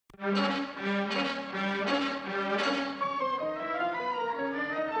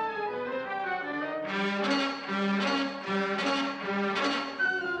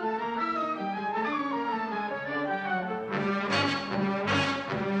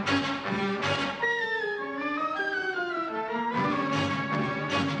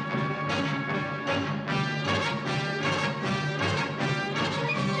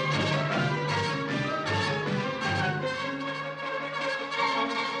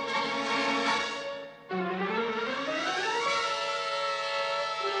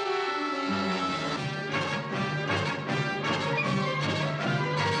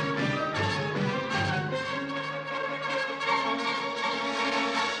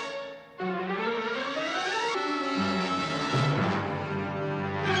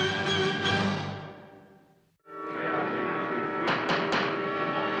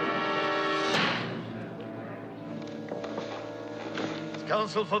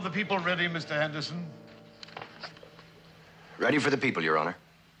Counsel for the people ready, Mr. Henderson? Ready for the people, Your Honor.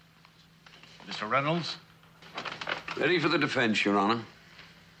 Mr. Reynolds? Ready for the defense, Your Honor.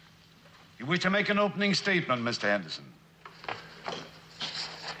 You wish to make an opening statement, Mr. Henderson?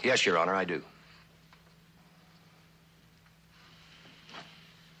 Yes, Your Honor, I do.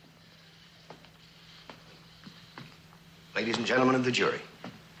 Ladies and gentlemen of the jury,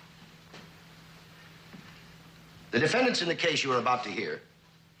 the defendants in the case you are about to hear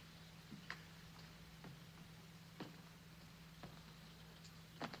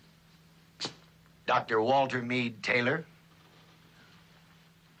Dr. Walter Meade Taylor,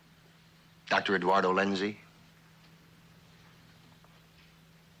 Dr. Eduardo Lenzi,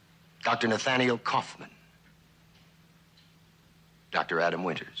 Dr. Nathaniel Kaufman, Dr. Adam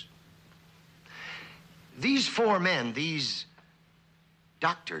Winters. These four men, these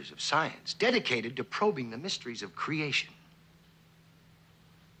doctors of science, dedicated to probing the mysteries of creation,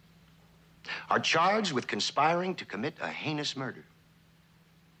 are charged with conspiring to commit a heinous murder.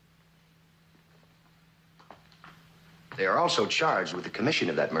 They are also charged with the commission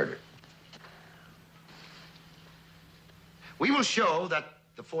of that murder. We will show that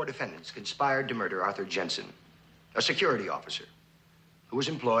the four defendants conspired to murder Arthur Jensen, a security officer who was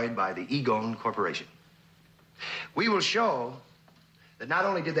employed by the Egon Corporation. We will show that not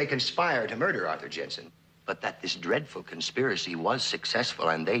only did they conspire to murder Arthur Jensen, but that this dreadful conspiracy was successful,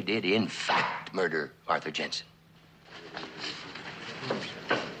 and they did, in fact, murder Arthur Jensen.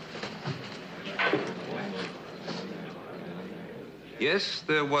 Yes,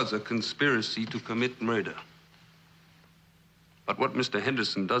 there was a conspiracy to commit murder. But what Mr.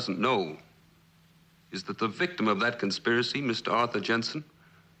 Henderson doesn't know is that the victim of that conspiracy, Mr. Arthur Jensen,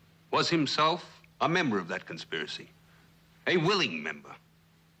 was himself a member of that conspiracy, a willing member.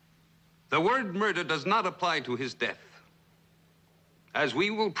 The word murder does not apply to his death, as we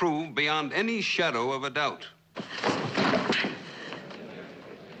will prove beyond any shadow of a doubt.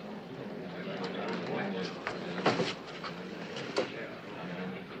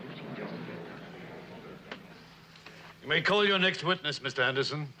 You may call your next witness, Mr.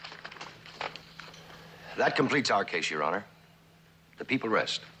 Henderson. That completes our case, Your Honor. The people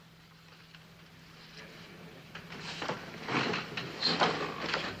rest.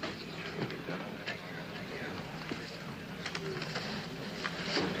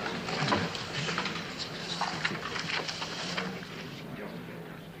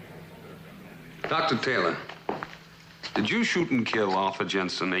 Dr. Taylor, did you shoot and kill Arthur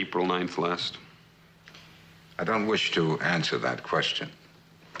Jensen April 9th last? I don't wish to answer that question.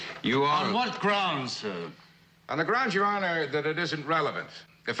 You are... On what grounds, sir? On the grounds, Your Honor, that it isn't relevant.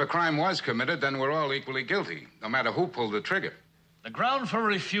 If a crime was committed, then we're all equally guilty, no matter who pulled the trigger. The ground for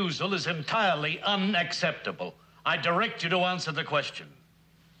refusal is entirely unacceptable. I direct you to answer the question.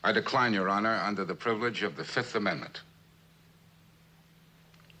 I decline, Your Honor, under the privilege of the Fifth Amendment.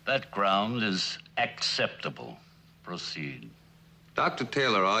 That ground is acceptable. Proceed. Dr.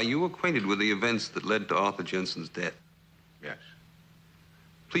 Taylor, are you acquainted with the events that led to Arthur Jensen's death? Yes.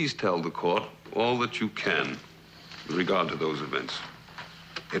 Please tell the court all that you can with regard to those events.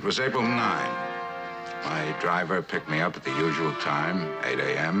 It was April 9. My driver picked me up at the usual time, 8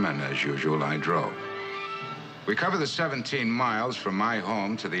 a.m., and as usual, I drove. We covered the 17 miles from my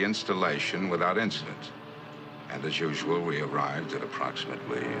home to the installation without incident. And as usual, we arrived at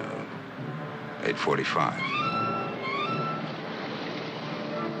approximately 8:45.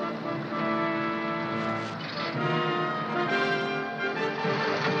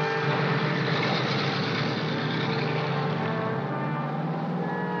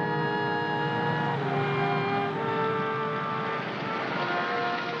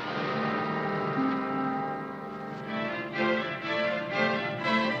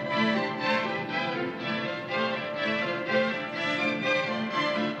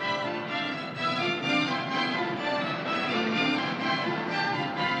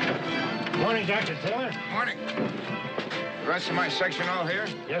 Morning, Dr. Taylor. Morning. The rest of my section all here?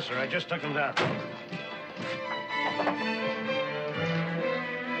 Yes, sir. I just took them down.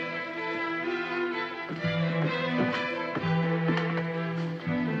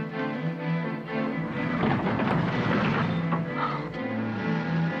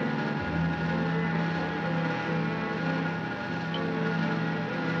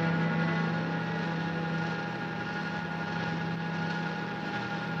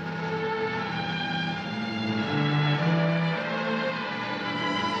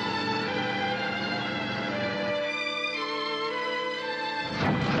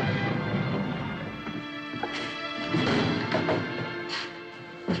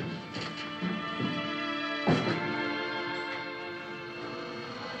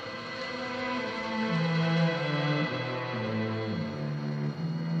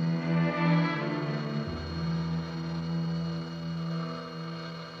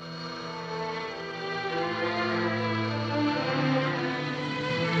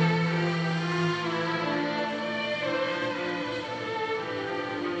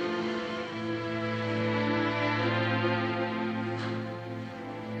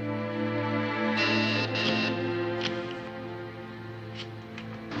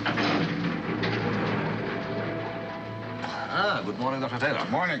 Good morning, Dr. Taylor.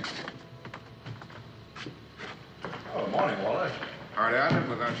 Morning. Oh, morning, Waller. Hard at it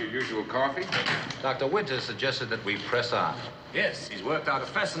without your usual coffee? Dr. Winters suggested that we press on. Yes, he's worked out a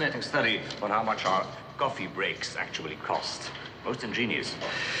fascinating study on how much our coffee breaks actually cost. Most ingenious.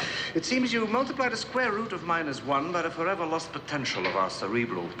 It seems you multiply the square root of -1 by the forever lost potential of our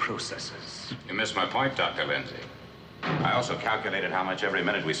cerebral processes. You missed my point, Dr. Lindsay. I also calculated how much every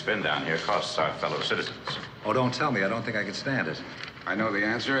minute we spend down here costs our fellow citizens. Oh, don't tell me. I don't think I can stand it. I know the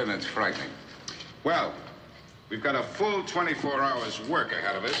answer, and it's frightening. Well, we've got a full 24 hours work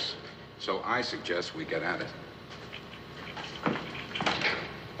ahead of us, so I suggest we get at it.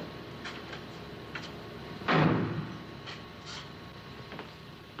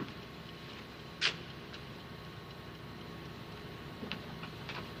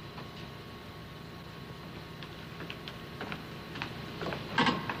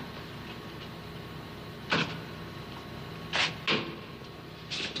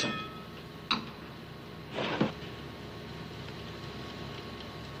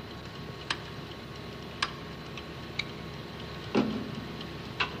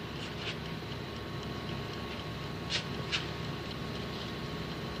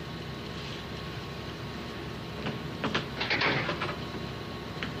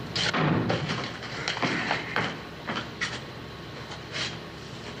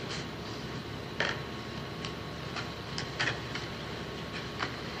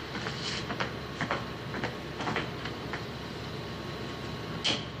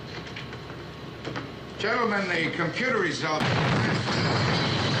 Gentlemen, the computer result. Is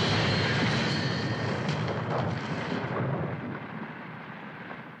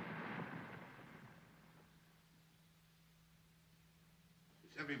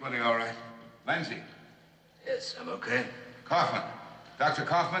everybody all right? Lindsay? Yes, I'm okay. Kaufman? Dr.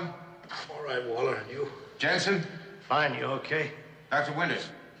 Kaufman? All right, Waller. And you? Jensen? Fine. You okay? Dr. Winters?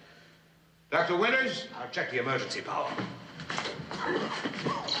 Dr. Winters? I'll check the emergency power.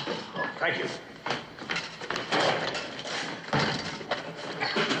 Oh, thank you.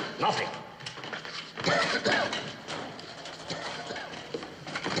 Nothing.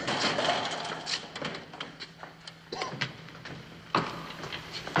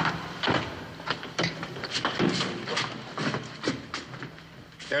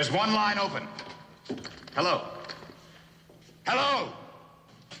 There's one line open. Hello. Hello!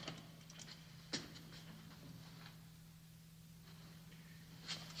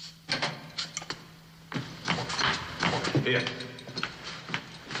 Here.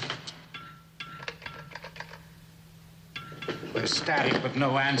 There's static, but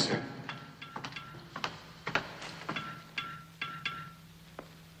no answer.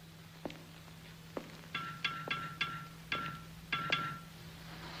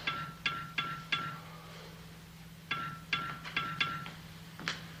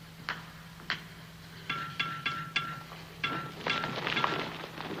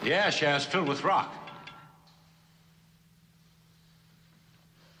 Yeah, Sheriff's filled with rock.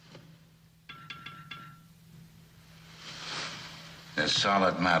 There's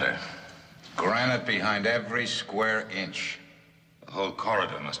solid matter. Granite behind every square inch. The whole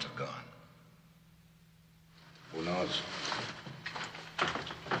corridor must have gone. Who knows?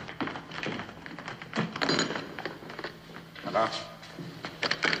 Hello?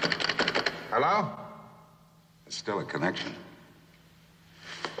 Hello? There's still a connection.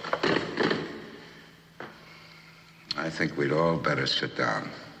 think we'd all better sit down.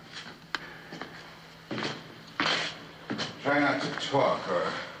 Try not to talk or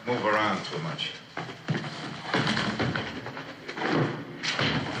move around too much.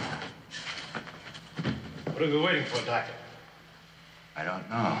 What are we waiting for, Doctor? I don't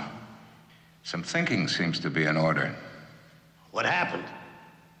know. Some thinking seems to be in order. What happened?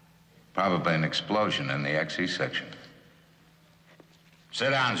 Probably an explosion in the XE section. Sit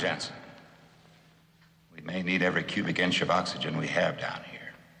down, Jensen. We may need every cubic inch of oxygen we have down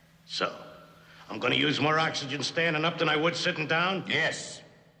here. So, I'm going to use more oxygen standing up than I would sitting down? Yes.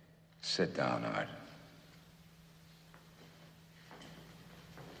 Sit down, Art.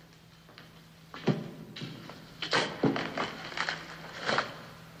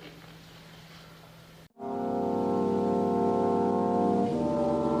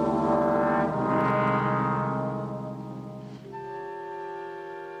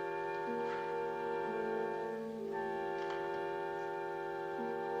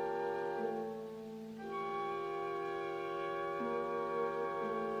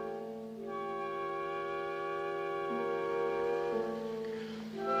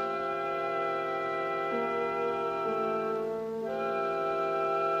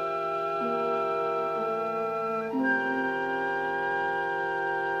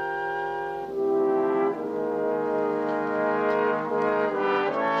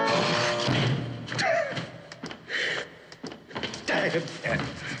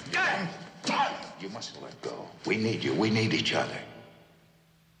 You mustn't let go. We need you. We need each other.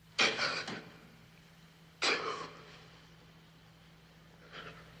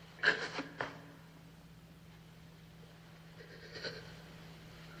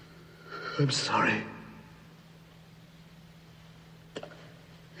 I'm sorry.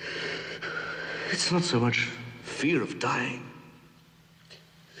 It's not so much fear of dying.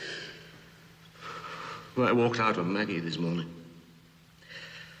 When I walked out with Maggie this morning,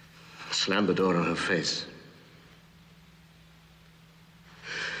 slammed the door on her face.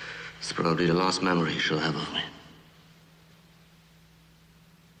 It's probably the last memory she'll have of me.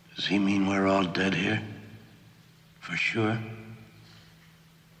 Does he mean we're all dead here? For sure?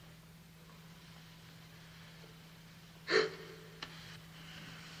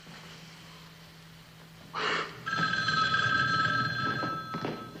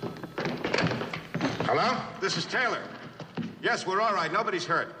 Hello? This is Taylor. Yes, we're all right. Nobody's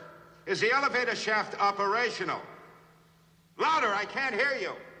hurt. Is the elevator shaft operational? Louder, I can't hear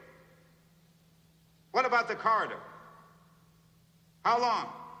you. What about the corridor? How long?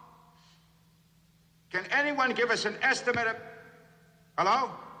 Can anyone give us an estimate of...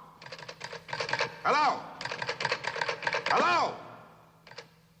 Hello? Hello? Hello?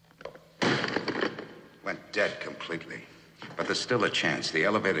 Went dead completely. But there's still a chance. The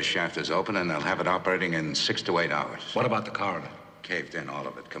elevator shaft is open and they'll have it operating in 6 to 8 hours. What about the corridor? Caved in, all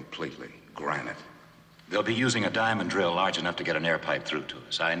of it, completely. Granite. They'll be using a diamond drill large enough to get an air pipe through to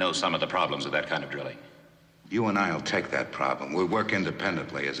us. I know some of the problems with that kind of drilling. You and I'll take that problem. We'll work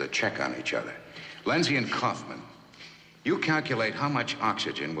independently as a check on each other. Lindsay and Kaufman, you calculate how much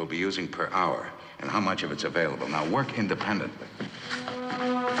oxygen we'll be using per hour and how much of it's available. Now work independently.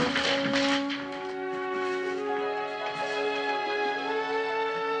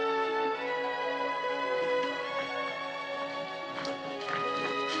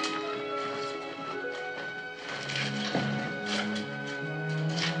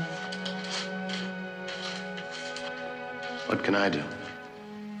 What can I do?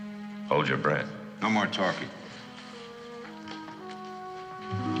 Hold your breath. No more talking.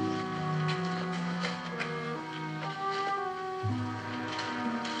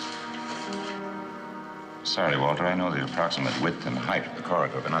 Sorry, Walter. I know the approximate width and height of the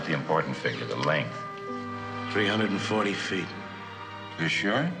corridor, but not the important figure, the length. 340 feet. You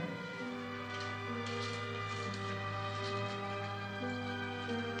sure?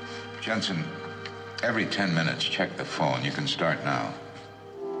 Jensen, every 10 minutes, check the phone. You can start now.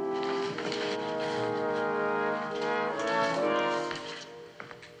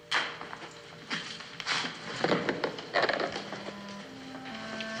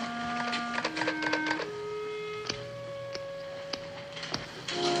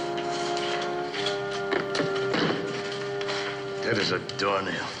 That is a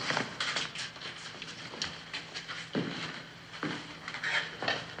doornail.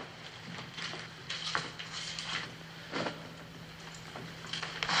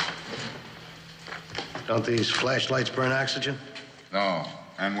 Don't these flashlights burn oxygen? No,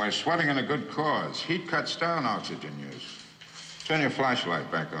 and we're sweating in a good cause. Heat cuts down oxygen use. Turn your flashlight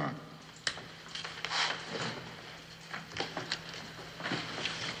back on.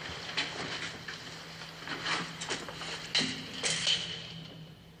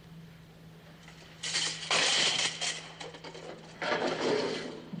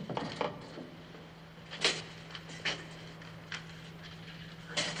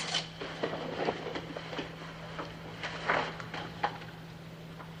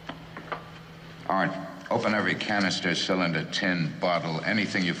 Art, open every canister, cylinder, tin, bottle,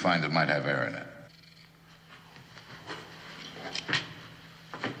 anything you find that might have air in it.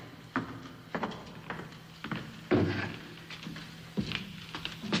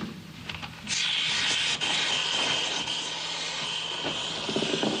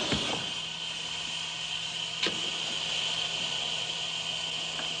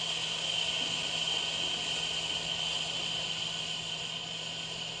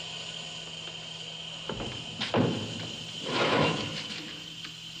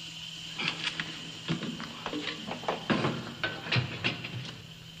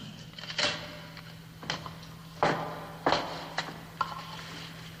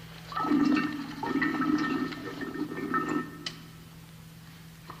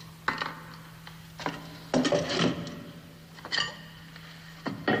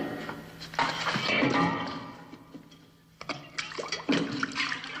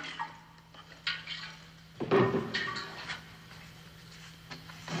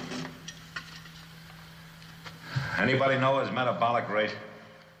 Anybody know his metabolic rate?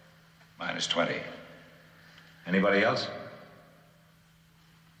 Minus 20. Anybody else?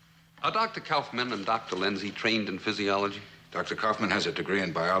 Are Dr. Kaufman and Dr. Lindsay trained in physiology? Dr. Kaufman has a degree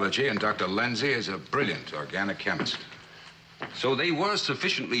in biology, and Dr. Lindsay is a brilliant organic chemist. So they were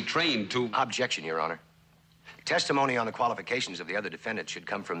sufficiently trained to... Objection, Your Honor. Testimony on the qualifications of the other defendants should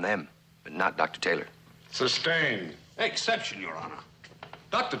come from them, but not Dr. Taylor. Sustained. Exception, Your Honor.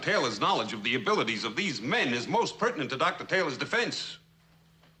 Dr. Taylor's knowledge of the abilities of these men is most pertinent to Dr. Taylor's defense.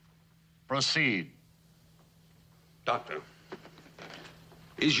 Proceed. Doctor,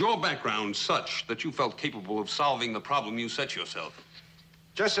 is your background such that you felt capable of solving the problem you set yourself?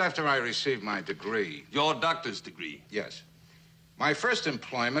 Just after I received my degree. Your doctor's degree? Yes. My first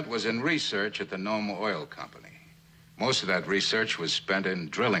employment was in research at the Nome Oil Company. Most of that research was spent in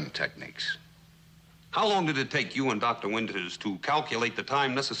drilling techniques. How long did it take you and Dr. Winters to calculate the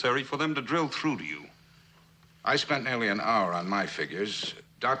time necessary for them to drill through to you? I spent nearly an hour on my figures.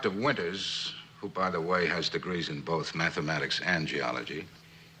 Dr. Winters, who, by the way, has degrees in both mathematics and geology,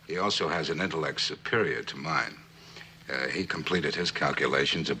 he also has an intellect superior to mine. He completed his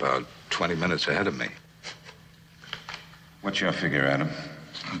calculations about 20 minutes ahead of me. What's your figure, Adam?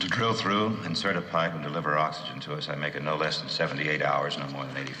 To drill through, insert a pipe, and deliver oxygen to us, I make it no less than 78 hours, no more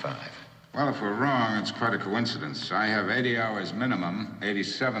than 85. Well, if we're wrong, it's quite a coincidence. I have 80 hours minimum,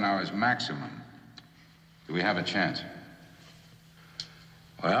 87 hours maximum. Do we have a chance?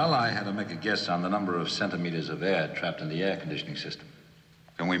 Well, I had to make a guess on the number of centimeters of air trapped in the air conditioning system.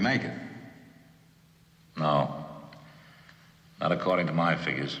 Can we make it? No. Not according to my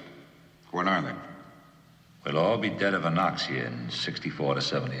figures. What are they? We'll all be dead of anoxia in 64 to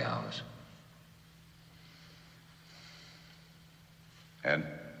 70 hours. Ed?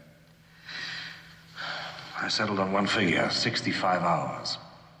 I settled on one figure, 65 hours.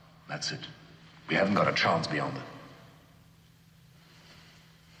 That's it. We haven't got a chance beyond it.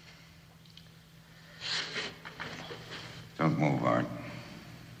 Don't move, Art.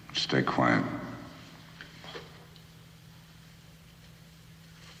 Stay quiet.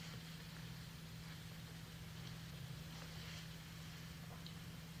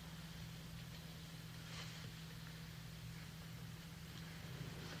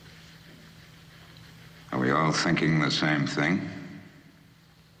 Are we all thinking the same thing?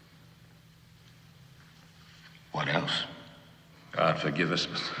 What else? God forgive us,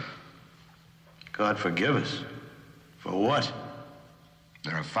 but... God forgive us. For what?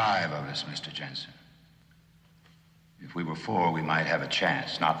 There are 5 of us, Mr. Jensen. If we were 4, we might have a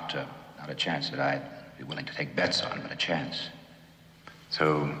chance. Not a chance that I'd be willing to take bets on, but a chance.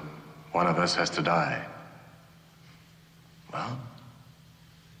 So, one of us has to die. Well,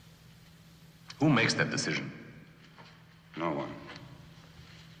 who makes that decision? No one.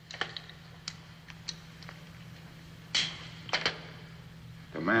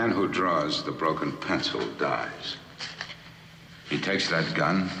 The man who draws the broken pencil dies. He takes that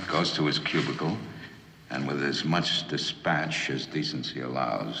gun, goes to his cubicle, and with as much dispatch as decency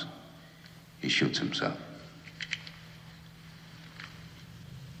allows, he shoots himself.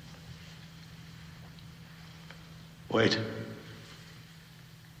 Wait.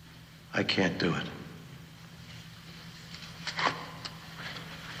 I can't do it.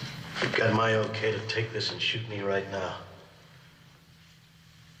 You've got my okay to take this and shoot me right now.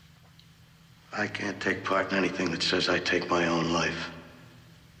 I can't take part in anything that says I take my own life.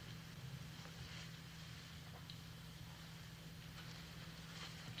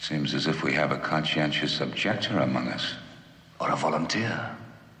 Seems as if we have a conscientious objector among us. Or a volunteer.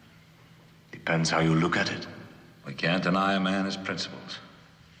 Depends how you look at it. We can't deny a man his principles.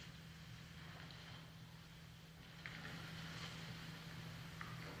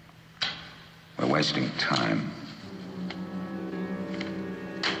 We're wasting time.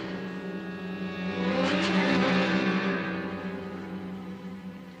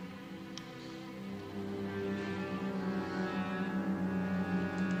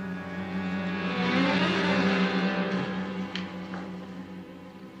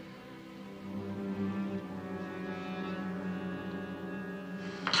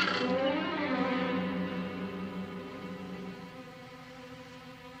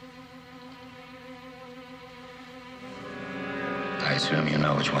 I assume you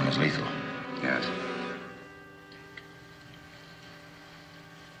know which one is lethal. Yes.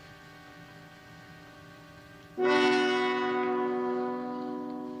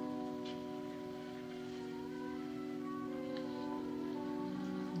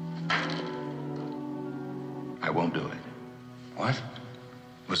 I won't do it. What?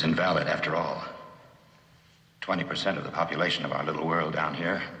 It was invalid after all. 20% of the population of our little world down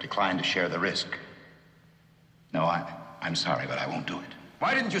here declined to share the risk. No, I'm sorry, but I won't do it.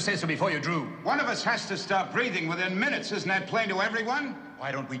 Why didn't you say so before you drew? One of us has to stop breathing within minutes. Isn't that plain to everyone?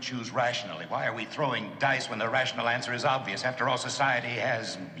 Why don't we choose rationally? Why are we throwing dice when the rational answer is obvious? After all, society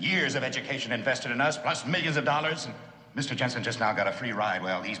has years of education invested in us, plus millions of dollars. And Mr. Jensen just now got a free ride.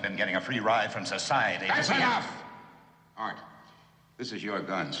 Well, he's been getting a free ride from society. That's enough! Art, this is your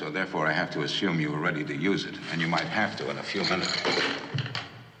gun, so therefore I have to assume you were ready to use it. And you might have to in a few minutes.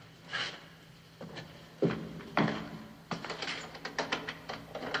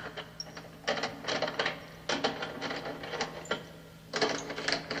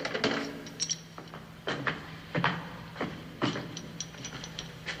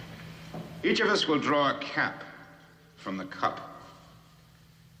 Each of us will draw a cap from the cup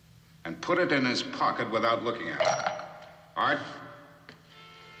and put it in his pocket without looking at it. Art?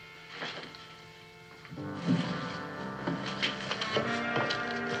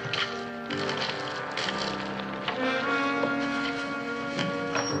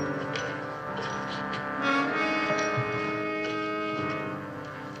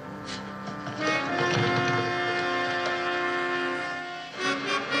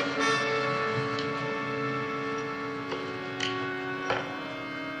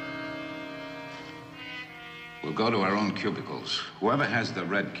 We'll go to our own cubicles. Whoever has the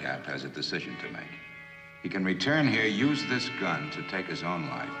red cap has a decision to make. He can return here, use this gun to take his own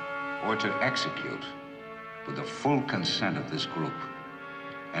life, or to execute, with the full consent of this group,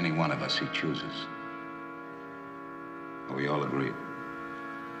 any one of us he chooses. Are we all agreed?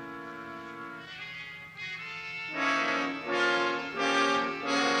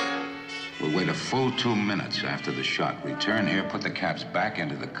 We'll wait a full 2 minutes after the shot. Return here, put the caps back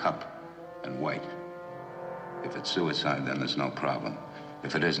into the cup, and wait. If it's suicide, then there's no problem.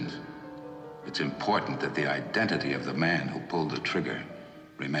 If it isn't, it's important that the identity of the man who pulled the trigger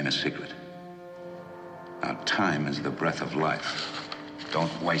remain a secret. Now, time is the breath of life.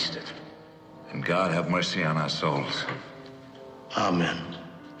 Don't waste it. And God have mercy on our souls. Amen.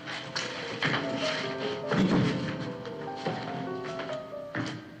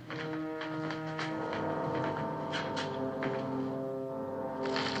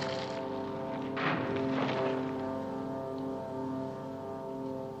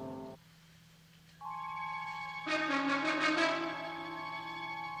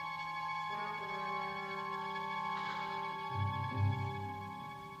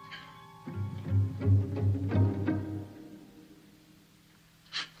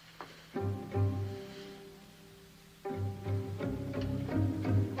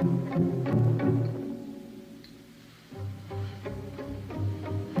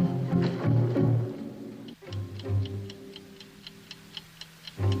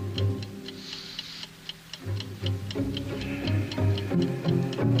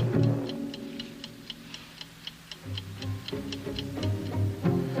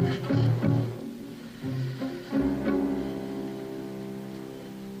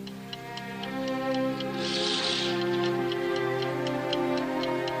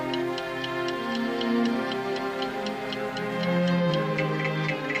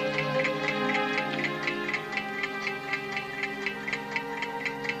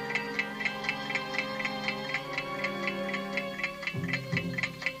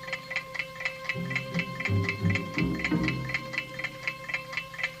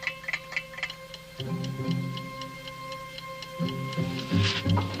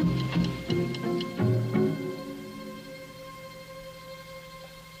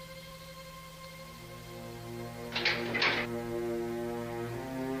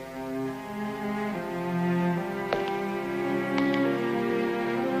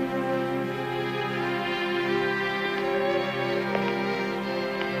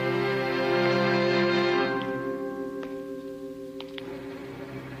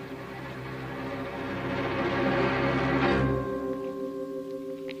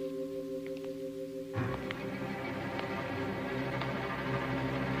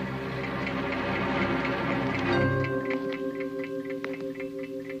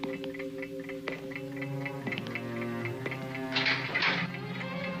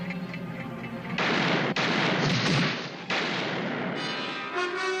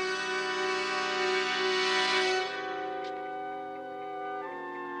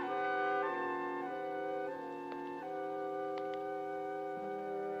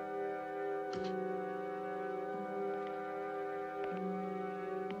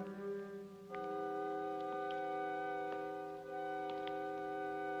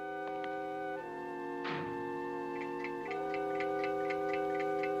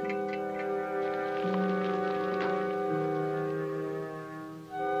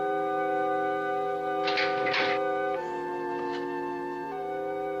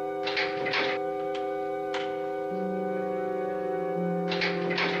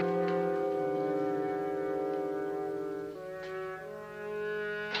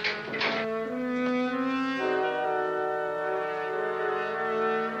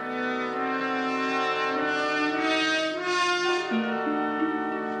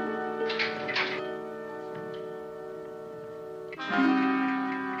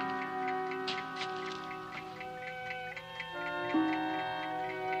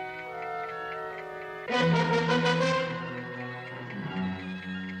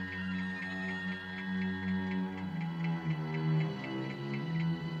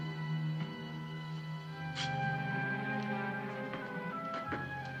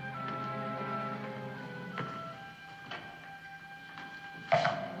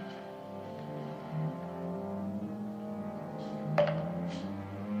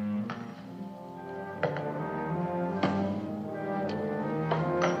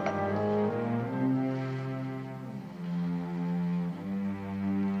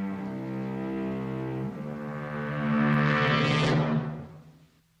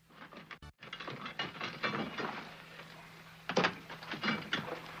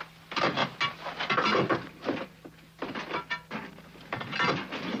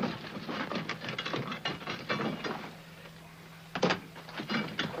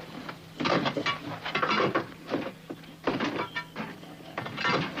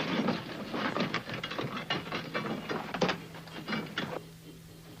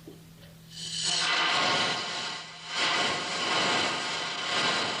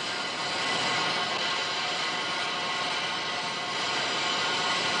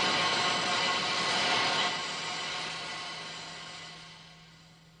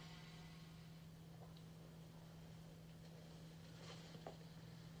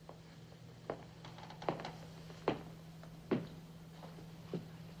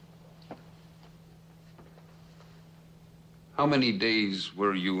 How many days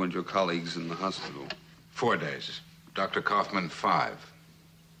were you and your colleagues in the hospital? 4 days. Dr. Kaufman, 5.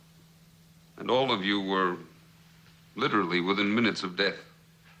 And all of you were literally within minutes of death.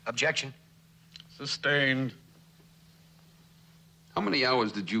 Objection. Sustained. How many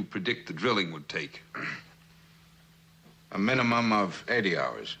hours did you predict the drilling would take? A minimum of 80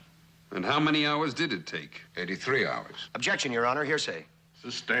 hours. And how many hours did it take? 83 hours. Objection, Your Honor. Hearsay.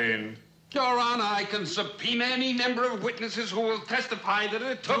 Sustained. Your Honor, I can subpoena any number of witnesses who will testify that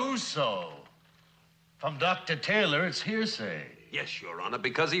it took... Do so. From Dr. Taylor, it's hearsay. Yes, Your Honor,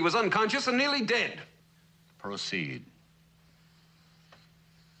 because he was unconscious and nearly dead. Proceed.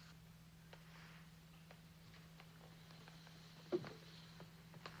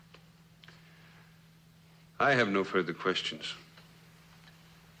 I have no further questions.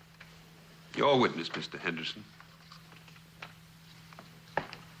 Your witness, Mr. Henderson.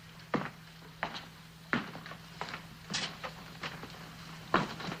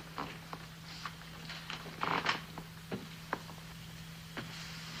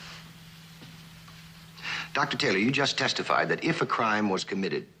 Dr. Taylor, you just testified that if a crime was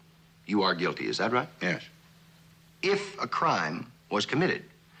committed, you are guilty. Is that right? Yes. If a crime was committed,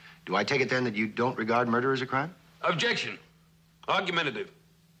 do I take it then that you don't regard murder as a crime? Objection. Argumentative.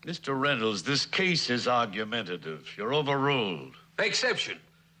 Mr. Reynolds, this case is argumentative. You're overruled. Exception.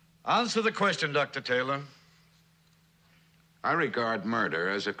 Answer the question, Dr. Taylor. I regard murder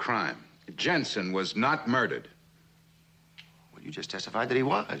as a crime. Jensen was not murdered. Well, you just testified that he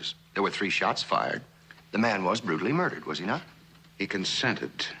was. There were 3 shots fired. The man was brutally murdered, was he not? He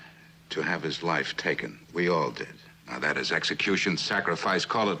consented to have his life taken. We all did. Now, that is execution, sacrifice,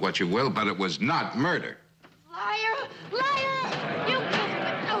 call it what you will, but it was not murder. Liar! Liar! You killed him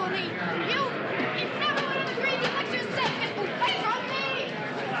with felony! You never would have agreed to let yourself get away from me!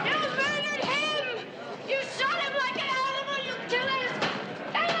 You murdered him! You shot him like an animal, you killers!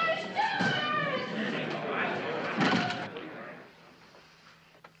 Killers!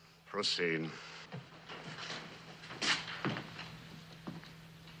 Proceed.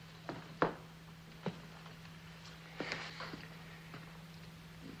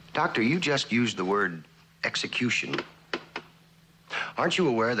 Doctor, you just used the word execution. Aren't you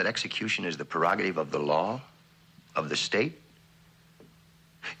aware that execution is the prerogative of the law, of the state?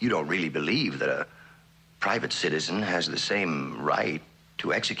 You don't really believe that a private citizen has the same right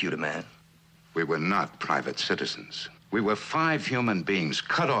to execute a man We were not private citizens. We were 5 human beings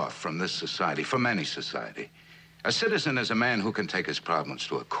cut off from this society, from any society. A citizen is a man who can take his problems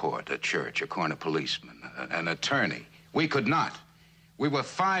to a court, a church, a corner policeman, an attorney. We could not. We were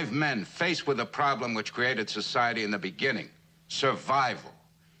 5 men faced with a problem which created society in the beginning. Survival,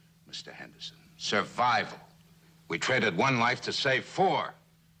 Mr. Henderson. Survival. We traded 1 life to save 4.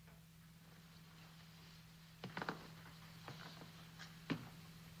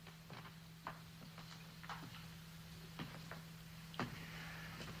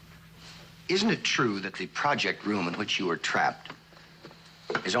 Isn't it true that the project room in which you were trapped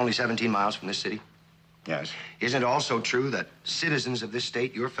is only 17 miles from this city? Yes. Isn't it also true that citizens of this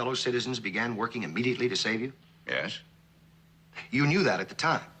state, your fellow citizens, began working immediately to save you? Yes. You knew that at the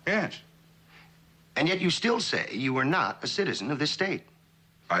time. Yes. And yet you still say you were not a citizen of this state.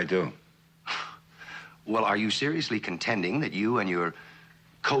 I do. Well, are you seriously contending that you and your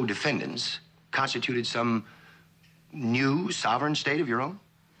co-defendants constituted some new sovereign state of your own?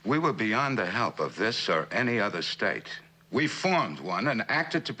 We were beyond the help of this or any other state. We formed one and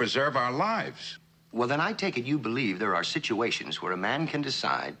acted to preserve our lives. Well, then I take it you believe there are situations where a man can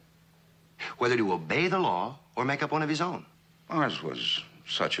decide whether to obey the law or make up one of his own. Ours was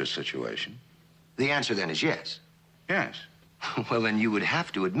such a situation. The answer then is yes. Yes. Well, then you would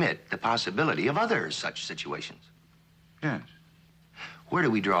have to admit the possibility of other such situations. Yes. Where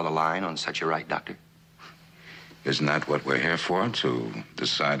do we draw the line on such a right, Doctor? Isn't that what we're here for, to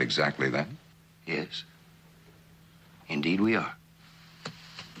decide exactly that? Yes. Indeed we are.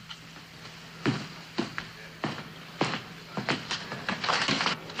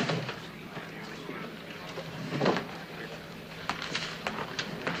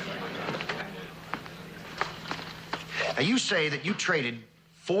 Now, you say that you traded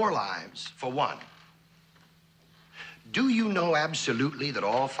 4 lives for 1. Do you know absolutely that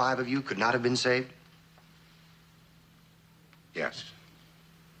all 5 of you could not have been saved? Yes.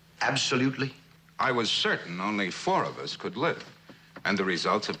 Absolutely? I was certain only 4 of us could live. And the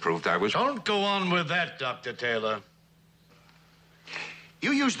results have proved I was... Don't go on with that, Dr. Taylor.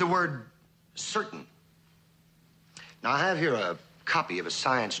 You used the word certain. Now, I have here a copy of a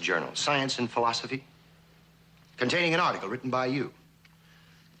science journal, Science and Philosophy, containing an article written by you,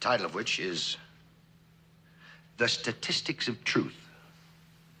 the title of which is The Statistics of Truth.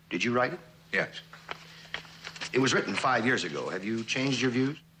 Did you write it? Yes. It was written 5 years ago. Have you changed your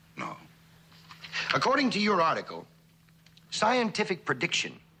views? No. According to your article, scientific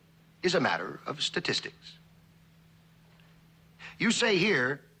prediction is a matter of statistics. You say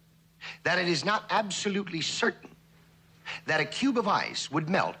here that it is not absolutely certain that a cube of ice would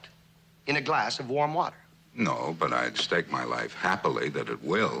melt in a glass of warm water. No, but I'd stake my life happily that it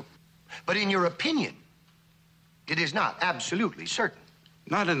will. But in your opinion, it is not absolutely certain.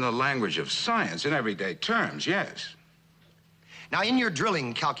 Not in the language of science, in everyday terms, yes. Now, in your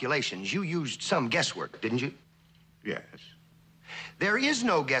drilling calculations, you used some guesswork, didn't you? Yes. There is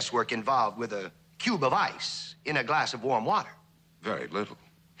no guesswork involved with a cube of ice in a glass of warm water. Very little.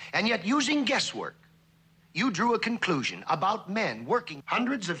 And yet, using guesswork, you drew a conclusion about men working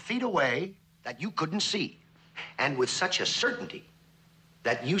hundreds of feet away that you couldn't see, and with such a certainty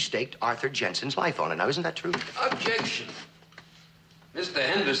that you staked Arthur Jensen's life on it. Now, isn't that true? Objection. Mr.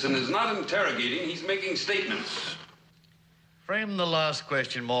 Henderson is not interrogating, he's making statements. Frame the last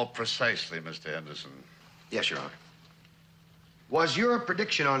question more precisely, Mr. Henderson. Yes, Your Honor. Was your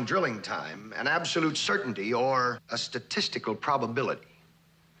prediction on drilling time an absolute certainty or a statistical probability?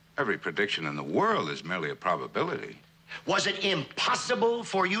 Every prediction in the world is merely a probability. Was it impossible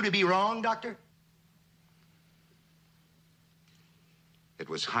for you to be wrong, Doctor? It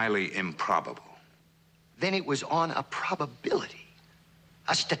was highly improbable. Then it was on a probability,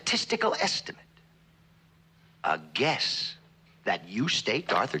 a statistical estimate, a guess that you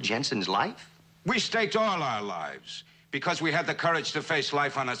staked Arthur Jensen's life? We staked all our lives because we had the courage to face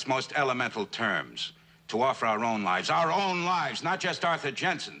life on its most elemental terms, to offer our own lives, not just Arthur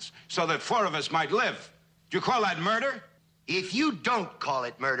Jensen's, so that 4 of us might live. Do you call that murder? If you don't call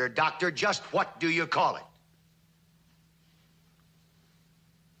it murder, Doctor, just what do you call it?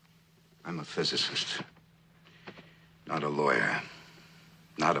 I'm a physicist, not a lawyer,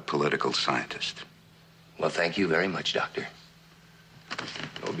 not a political scientist. Well, thank you very much, Doctor.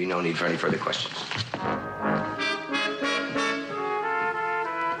 There will be no need for any further questions.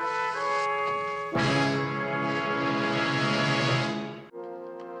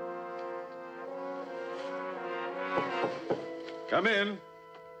 Come in.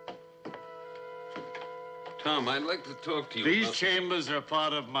 Tom, I'd like to talk to you These about... chambers are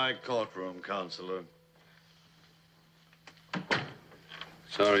part of my courtroom, Counselor.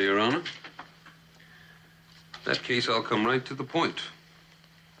 Sorry, Your Honor. In that case, I'll come right to the point.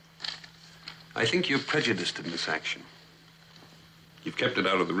 I think you're prejudiced in this action. You've kept it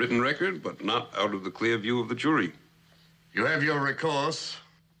out of the written record, but not out of the clear view of the jury. You have your recourse.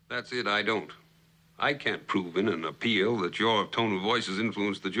 That's it, I don't. I can't prove in an appeal that your tone of voice has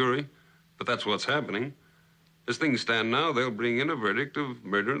influenced the jury, but that's what's happening. As things stand now, they'll bring in a verdict of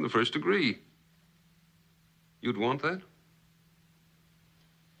murder in the first degree. You'd want that?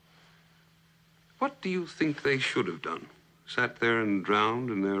 What do you think they should have done? Sat there and drowned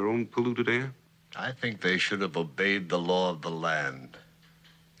in their own polluted air? I think they should have obeyed the law of the land.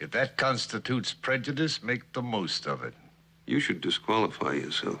 If that constitutes prejudice, make the most of it. You should disqualify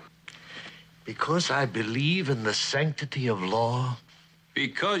yourself. Because I believe in the sanctity of law?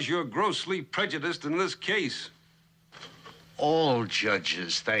 Because you're grossly prejudiced in this case. All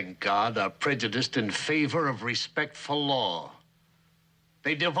judges, thank God, are prejudiced in favor of respect for law.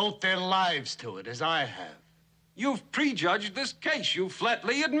 They devote their lives to it, as I have. You've prejudged this case. You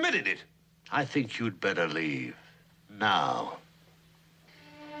flatly admitted it. I think you'd better leave. Now.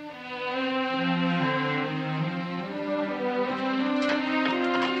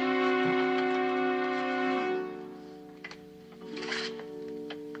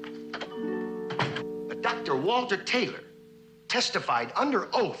 But Dr. Walter Taylor testified under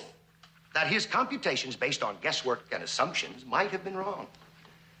oath that his computations based on guesswork and assumptions might have been wrong.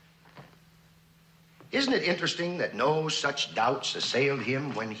 Isn't it interesting that no such doubts assailed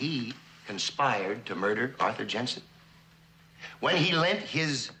him when he conspired to murder Arthur Jensen? When he lent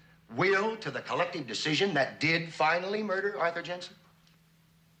his will to the collective decision that did finally murder Arthur Jensen?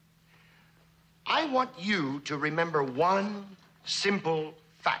 I want you to remember one simple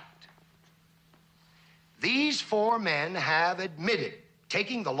fact. These four men have admitted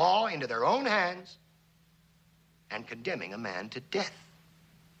taking the law into their own hands and condemning a man to death.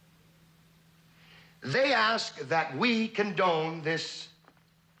 They ask that we condone this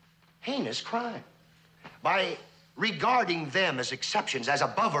heinous crime by regarding them as exceptions, as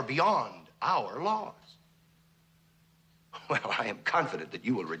above or beyond our laws. Well, I am confident that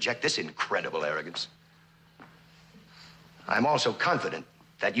you will reject this incredible arrogance. I'm also confident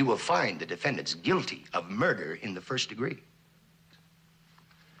that you will find the defendants guilty of murder in the first degree.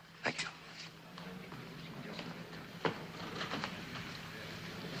 Thank you.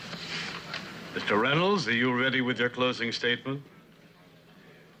 Mr. Reynolds, are you ready with your closing statement?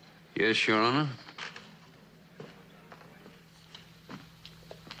 Yes, Your Honor.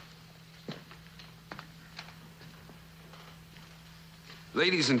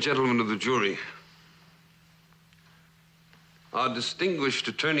 Ladies and gentlemen of the jury, our distinguished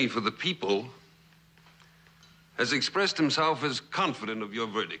attorney for the people has expressed himself as confident of your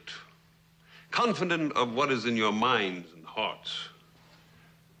verdict, confident of what is in your minds and hearts.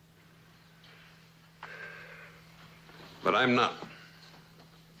 But I'm not.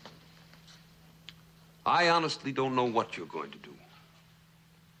 I honestly don't know what you're going to do.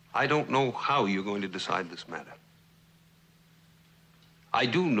 I don't know how you're going to decide this matter. I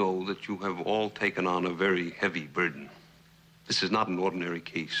do know that you have all taken on a very heavy burden. This is not an ordinary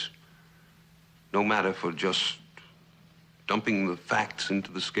case. No matter for just dumping the facts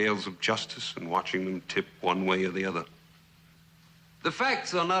into the scales of justice and watching them tip one way or the other. The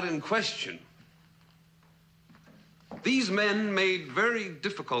facts are not in question. These men made very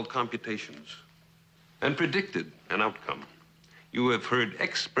difficult computations and predicted an outcome. You have heard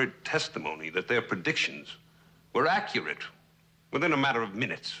expert testimony that their predictions were accurate within a matter of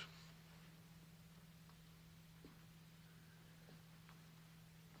minutes.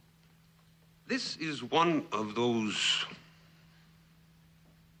 This is one of those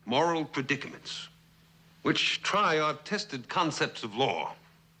moral predicaments which try our tested concepts of law,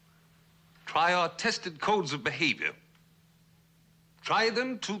 try our tested codes of behavior, try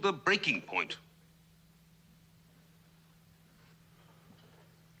them to the breaking point.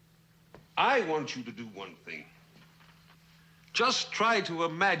 I want you to do one thing. Just try to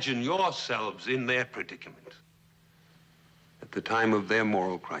imagine yourselves in their predicament at the time of their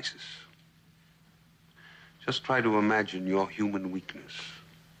moral crisis. Just try to imagine your human weakness,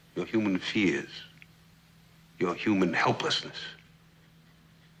 your human fears, your human helplessness.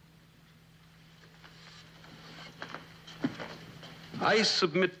 I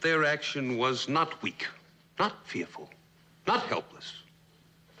submit their action was not weak, not fearful, not helpless,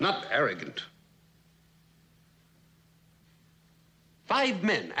 not arrogant. 5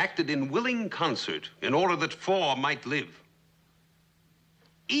 men acted in willing concert in order that 4 might live.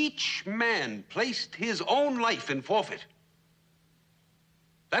 Each man placed his own life in forfeit.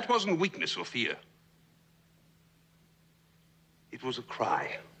 That wasn't weakness or fear. It was a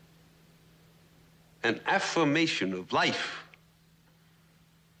cry. an affirmation of life,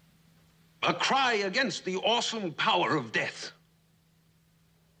 a cry against the awesome power of death.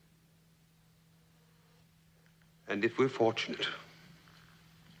 And if we're fortunate,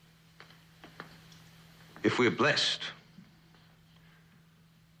 if we're blessed,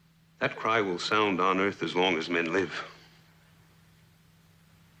 that cry will sound on earth as long as men live.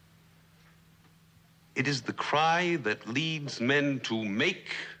 It is the cry that leads men to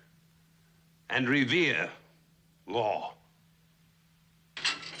make and revere law.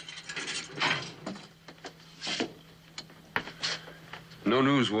 No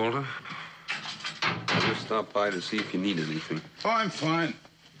news, Walter. I just stopped by to see if you need anything. Oh, I'm fine.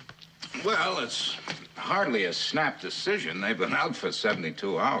 Well, it's hardly a snap decision. They've been out for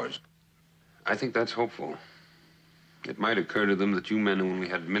 72 hours. I think that's hopeful. It might occur to them that you men only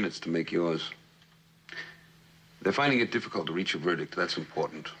had minutes to make yours. They're finding it difficult to reach a verdict. That's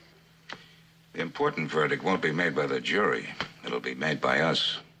important. The important verdict won't be made by the jury. It'll be made by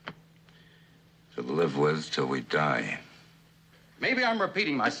us. To live with till we die. Maybe I'm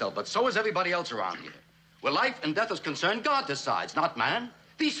repeating myself, but so is everybody else around here. Where life and death is concerned, God decides, not man.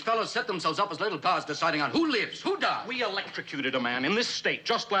 These fellows set themselves up as little gods deciding on who lives, who dies. We electrocuted a man in this state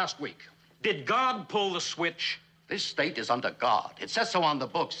just last week. Did God pull the switch? This state is under God. It says so on the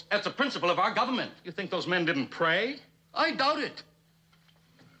books. That's a principle of our government. You think those men didn't pray? I doubt it.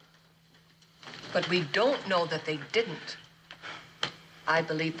 But we don't know that they didn't. I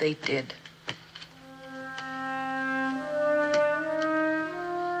believe they did.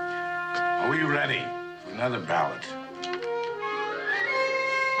 Are we ready for another ballot?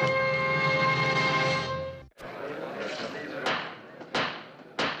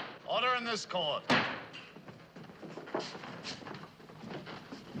 Order in this court.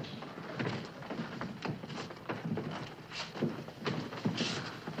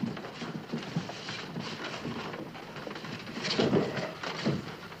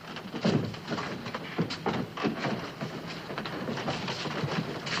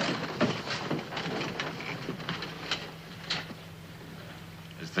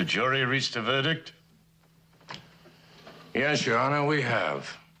 The jury reached a verdict? Yes, Your Honor, we have.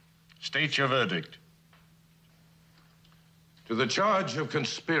 State your verdict. To the charge of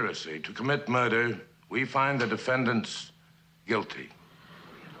conspiracy to commit murder, we find the defendants guilty.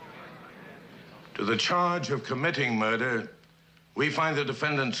 To the charge of committing murder, we find the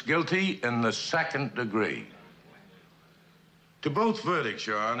defendants guilty in the second degree. To both verdicts,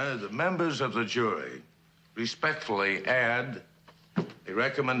 Your Honor, the members of the jury respectfully add a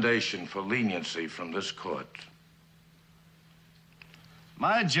recommendation for leniency from this court.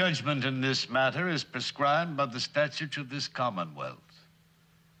 My judgment in this matter is prescribed by the statutes of this Commonwealth.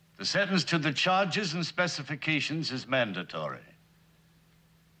 The sentence to the charges and specifications is mandatory.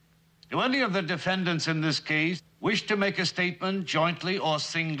 Do any of the defendants in this case wish to make a statement jointly or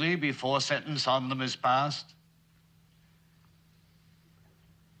singly before sentence on them is passed?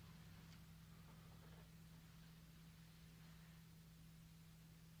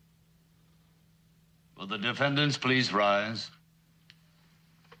 Will the defendants please rise?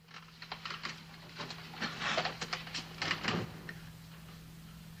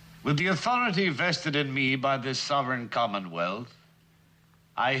 With the authority vested in me by this sovereign Commonwealth,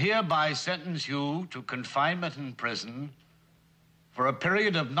 I hereby sentence you to confinement in prison for a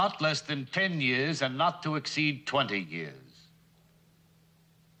period of not less than 10 years and not to exceed 20 years.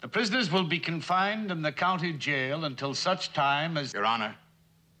 The prisoners will be confined in the county jail until such time as... Your Honor,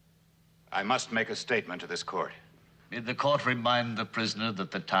 I must make a statement to this court. May the court remind the prisoner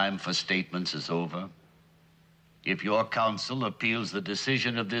that the time for statements is over. If your counsel appeals the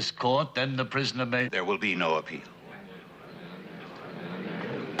decision of this court, then the prisoner may... There will be no appeal.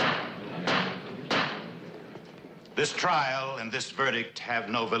 This trial and this verdict have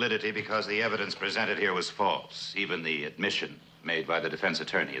no validity because the evidence presented here was false. Even the admission made by the defense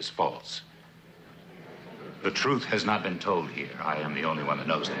attorney is false. The truth has not been told here. I am the only one that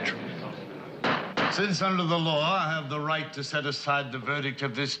knows the truth. Since under the law I have the right to set aside the verdict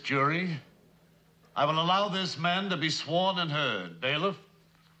of this jury, I will allow this man to be sworn and heard. Bailiff?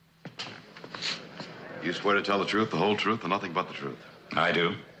 You swear to tell the truth, the whole truth, and nothing but the truth? I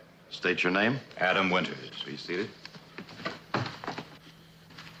do. State your name. Adam Winters. Be seated.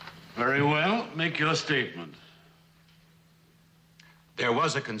 Very well. Make your statement. There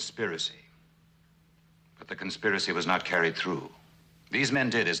was a conspiracy, but the conspiracy was not carried through. These men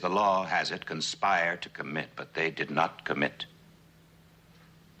did, as the law has it, conspire to commit, but they did not commit.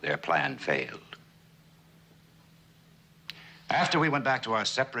 Their plan failed. After we went back to our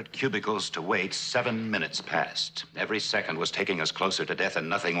separate cubicles to wait, 7 minutes passed. Every second was taking us closer to death, and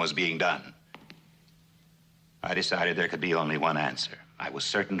nothing was being done. I decided there could be only one answer. I was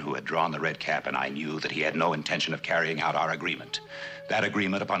certain who had drawn the red cap, and I knew that he had no intention of carrying out our agreement. That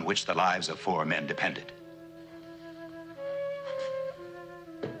agreement upon which the lives of 4 men depended.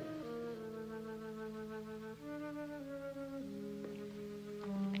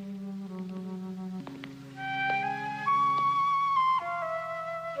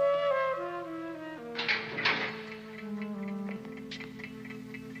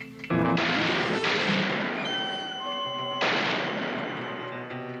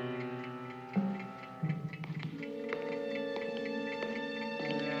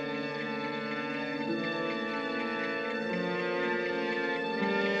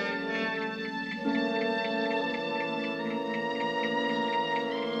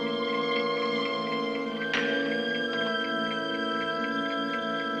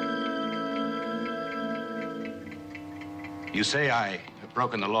 You say I have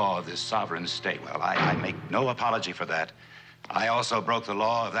broken the law of this sovereign state. Well, I make no apology for that. I also broke the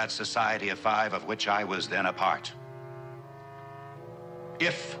law of that society of 5 of which I was then a part.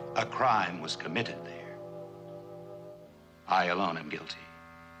 If a crime was committed there, I alone am guilty.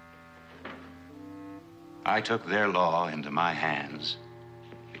 I took their law into my hands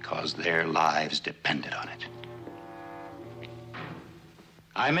because their lives depended on it.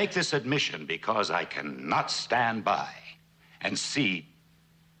 I make this admission because I cannot stand by and see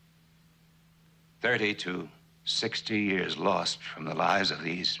 30 to 60 years lost from the lives of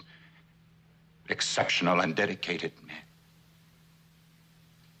these exceptional and dedicated men.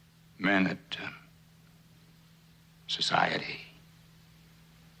 Men that society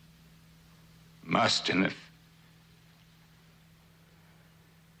must, in the...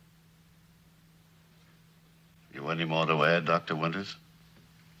 You any more to add, Dr. Winters?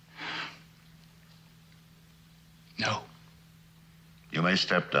 No. You may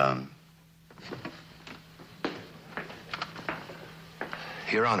step down.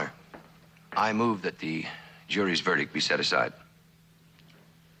 Your Honor, I move that the jury's verdict be set aside.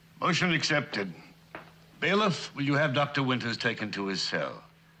 Motion accepted. Bailiff, will you have Dr. Winters taken to his cell?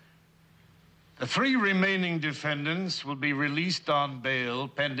 The 3 remaining defendants will be released on bail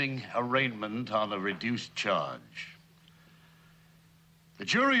pending arraignment on a reduced charge. The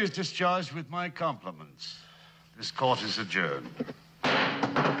jury is discharged with my compliments. This court is adjourned.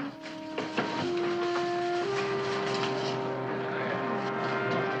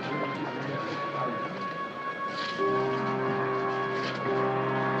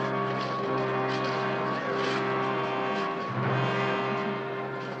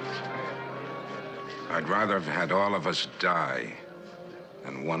 I'd rather have had all of us die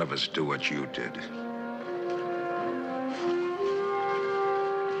than one of us do what you did.